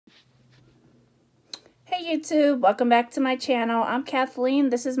Hey YouTube, welcome back to my channel. I'm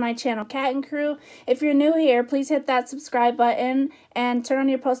Kathleen. This is my channel Cat and Crew. If you're new here, please hit that subscribe button and turn on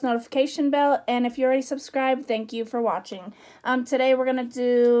your post notification bell. And if you already subscribed, thank you for watching. Today we're gonna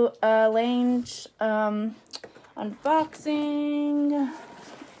do a Lange unboxing.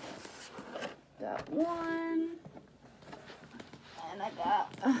 Got one, and I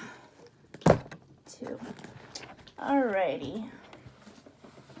got two. Alrighty.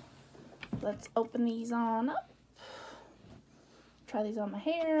 Let's open these on up. Try these on my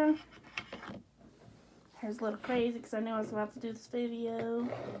hair. Hair's a little crazy because I knew I was about to do this video.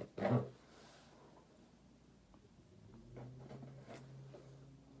 If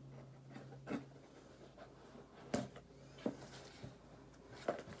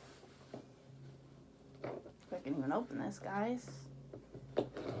I can even open this, guys.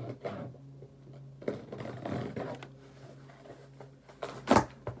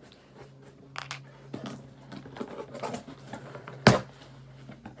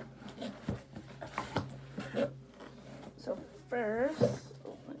 So first,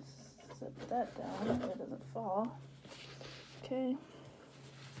 let's set that down so it doesn't fall. Okay.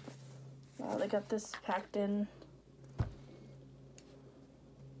 Wow, they got this packed in.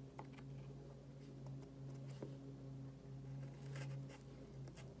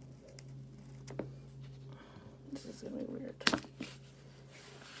 This is gonna be weird.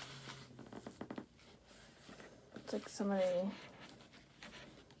 It's like somebody.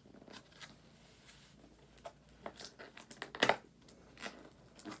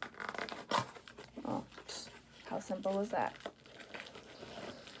 How simple is that?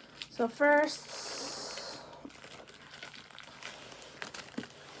 So first,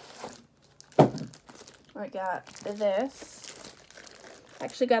 I got this. I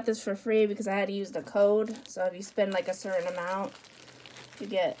actually got this for free because I had to use the code. So if you spend like a certain amount, you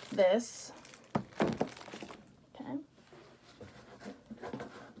get this. Okay.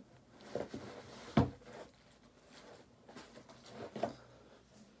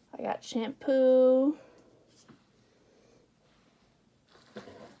 I got shampoo.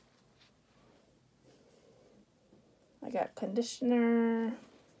 I got conditioner.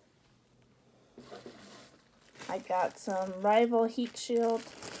 I got some Rival Heat Shield.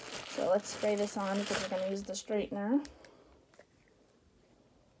 So let's spray this on because we're going to use the straightener.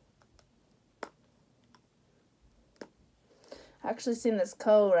 I actually seen this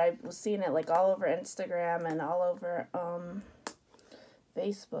code. I was seeing it like all over Instagram and all over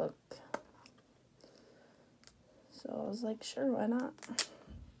Facebook. So I was like, sure, why not?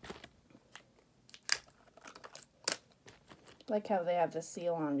 I like how they have the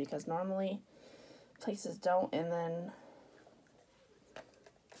seal on because normally places don't, and then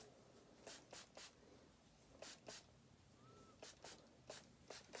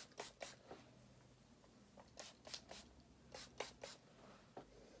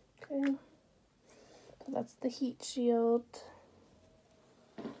okay, so that's the heat shield.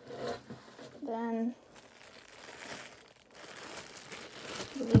 Then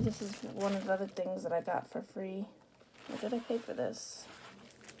I believe this is one of the other things that I got for free. Or did I pay for this?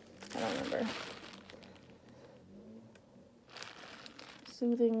 I don't remember.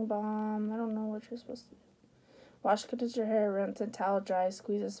 Soothing balm. I don't know what you're supposed to do. Wash, condition your hair, rinse and towel dry.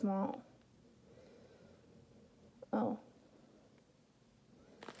 Squeeze a small. Oh.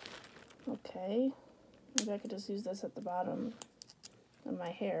 Okay. Maybe I could just use this at the bottom of my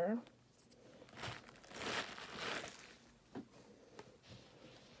hair.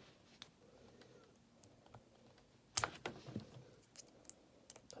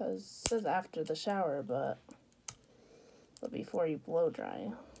 Because it says after the shower, but before you blow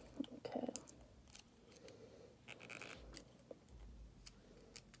dry. Okay.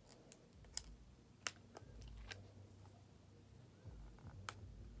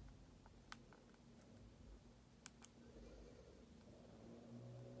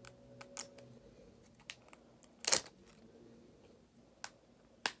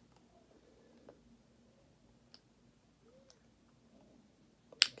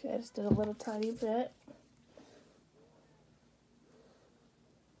 Okay, I just did a little tiny bit.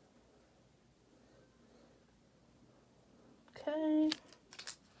 Okay.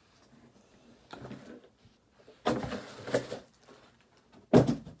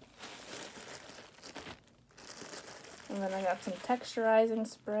 And then I got some texturizing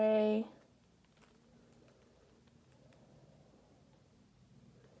spray.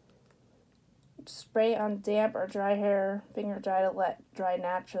 Spray on damp or dry hair, finger dry to let dry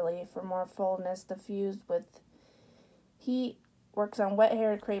naturally for more fullness. Diffused with heat, works on wet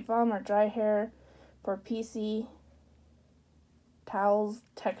hair to create volume, or dry hair for PC towels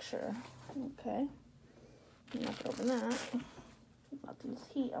texture. Okay. I'm not gonna open that. I'm about to use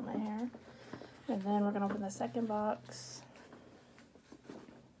heat on my hair. And then we're gonna open the second box.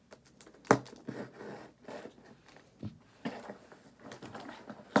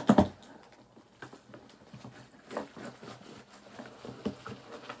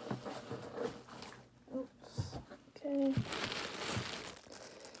 Oops. Okay.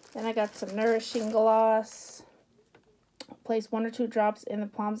 Then I got some nourishing gloss. Place 1 or 2 drops in the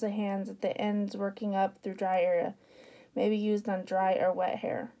palms of hands at the ends, working up through dry area. May be used on dry or wet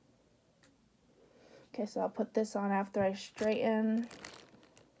hair. Okay, so I'll put this on after I straighten.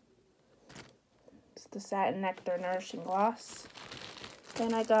 It's the Satin Nectar Nourishing Gloss.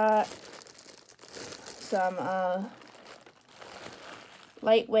 Then I got some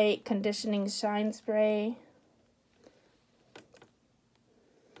lightweight conditioning shine spray.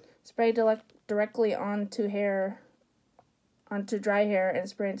 Spray directly onto dry hair and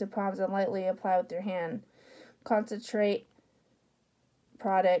spray into palms and lightly apply with your hand. Concentrate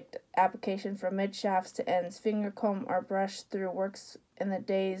product application from mid shafts to ends. Finger comb or brush through works in the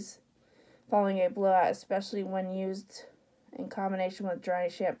days following a blowout, especially when used in combination with dry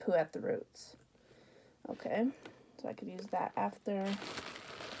shampoo at the roots. Okay, so I could use that after.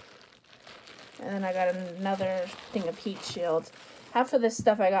 And then I got another thing of heat shields. Half of this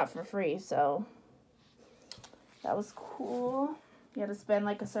stuff I got for free, so that was cool. You had to spend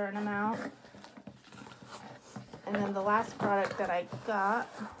like a certain amount. And then the last product that I got.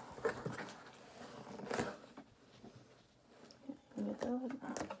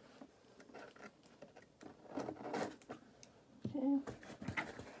 Okay.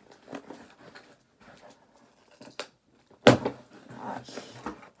 Gosh.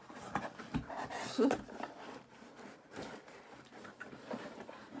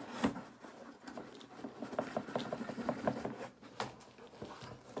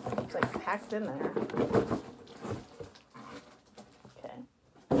 It's like packed in there. Okay.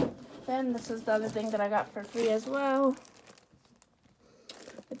 Then this is the other thing that I got for free as well.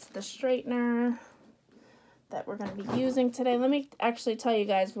 It's the straightener that we're going to be using today. Let me actually tell you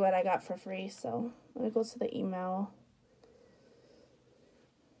guys what I got for free. So let me go to the email.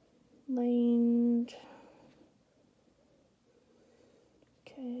 Lane.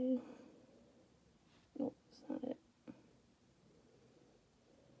 Okay. Nope, that's not it.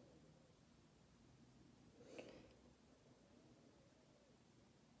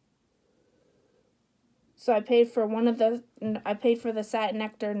 So I paid for the Satin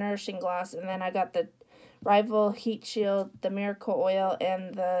Nectar Nourishing Gloss, and then I got the Rival Heat Shield, the Miracle Oil,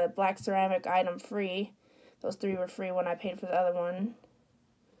 and the Black Ceramic item free. Those 3 were free when I paid for the other one.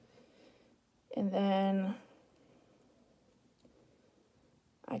 And then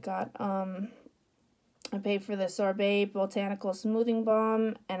I got, I paid for the Sorbet Botanical Smoothing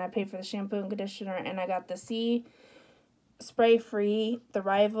Balm, and I paid for the shampoo and conditioner, and I got the Sea Spray free, the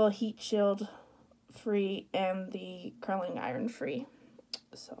Rival Heat Shield free, and the curling iron free.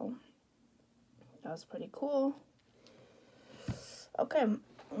 So that was pretty cool. Okay,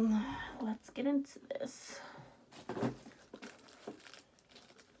 let's get into this.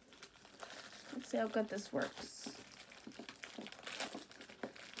 Let's see how good this works.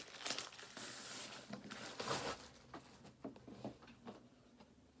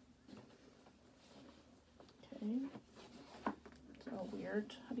 Okay. It's all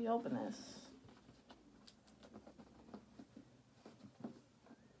weird. How do you open this?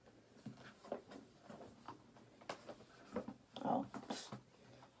 Oh.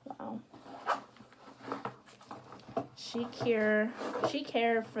 Wow. She care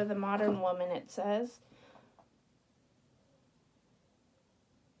for the modern woman, it says.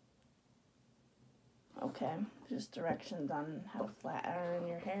 Okay, just directions on how to flat iron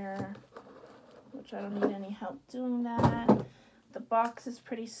your hair, which I don't need any help doing that. The box is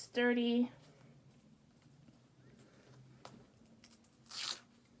pretty sturdy.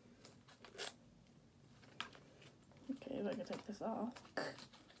 Okay, if I could take this off,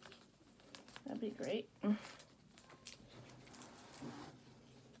 that'd be great. It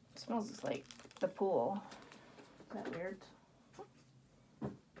smells just like the pool. Is that weird?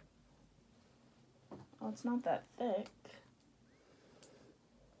 Oh, it's not that thick.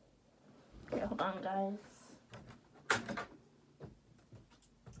 Okay, hold on, guys.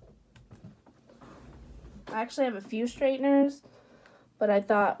 I actually have a few straighteners, but I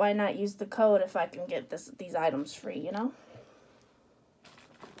thought, why not use the code if I can get these items free, you know?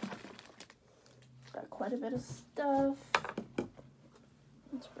 Got quite a bit of stuff.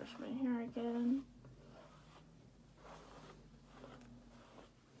 Let's brush my hair again.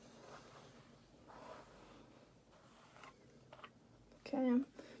 Okay,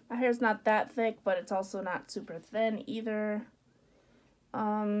 My hair's not that thick, but it's also not super thin either.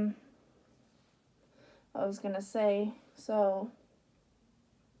 I was gonna say, so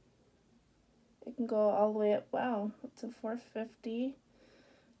it can go all the way up, wow, up to 450.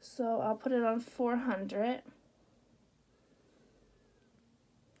 So I'll put it on 400.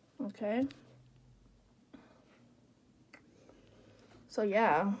 Okay. So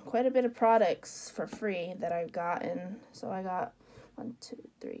yeah, quite a bit of products for free that I've gotten. So I got 1, 2,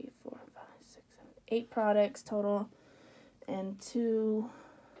 3, 4, 5, 6, 7, 8 products total, and 2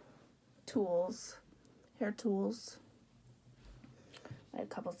 tools, hair tools. A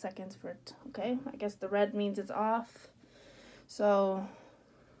couple seconds for it. Okay, I guess the red means it's off. So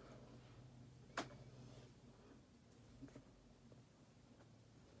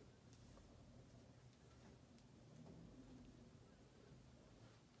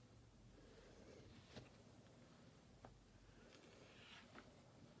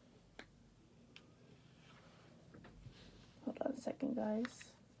hold on a second, guys.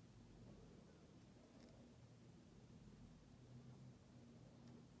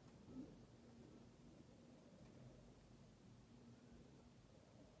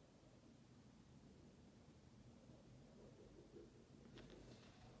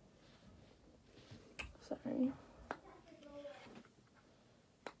 Sorry.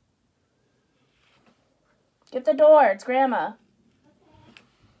 Get the door, it's Grandma.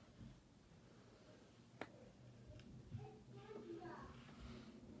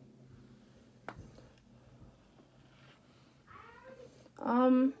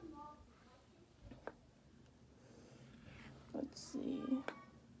 Let's see.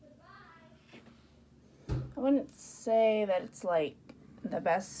 I wouldn't say that it's like the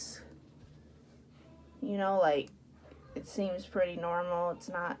best, you know, like it seems pretty normal. It's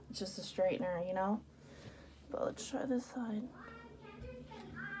not just a straightener, you know. But let's try this side.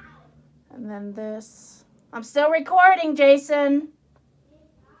 And then this. I'm still recording, Jason.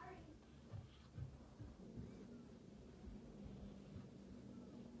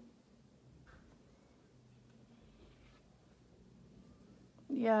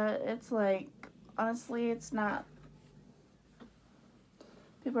 Yeah, it's like, honestly, it's not.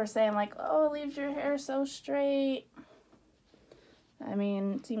 People are saying like, oh, it leaves your hair so straight. I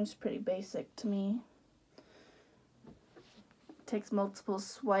mean, it seems pretty basic to me. It takes multiple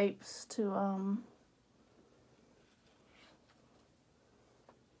swipes to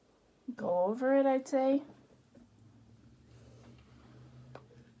go over it, I'd say.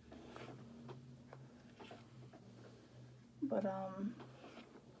 But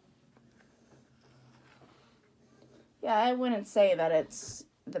yeah, I wouldn't say that it's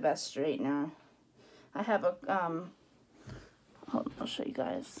the best straightener. I have a hold on, I'll show you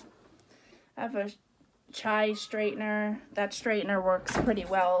guys. I have a chai straightener. That straightener works pretty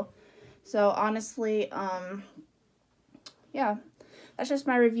well. So honestly, yeah, that's just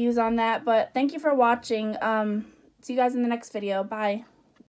my reviews on that. But thank you for watching. See you guys in the next video. Bye.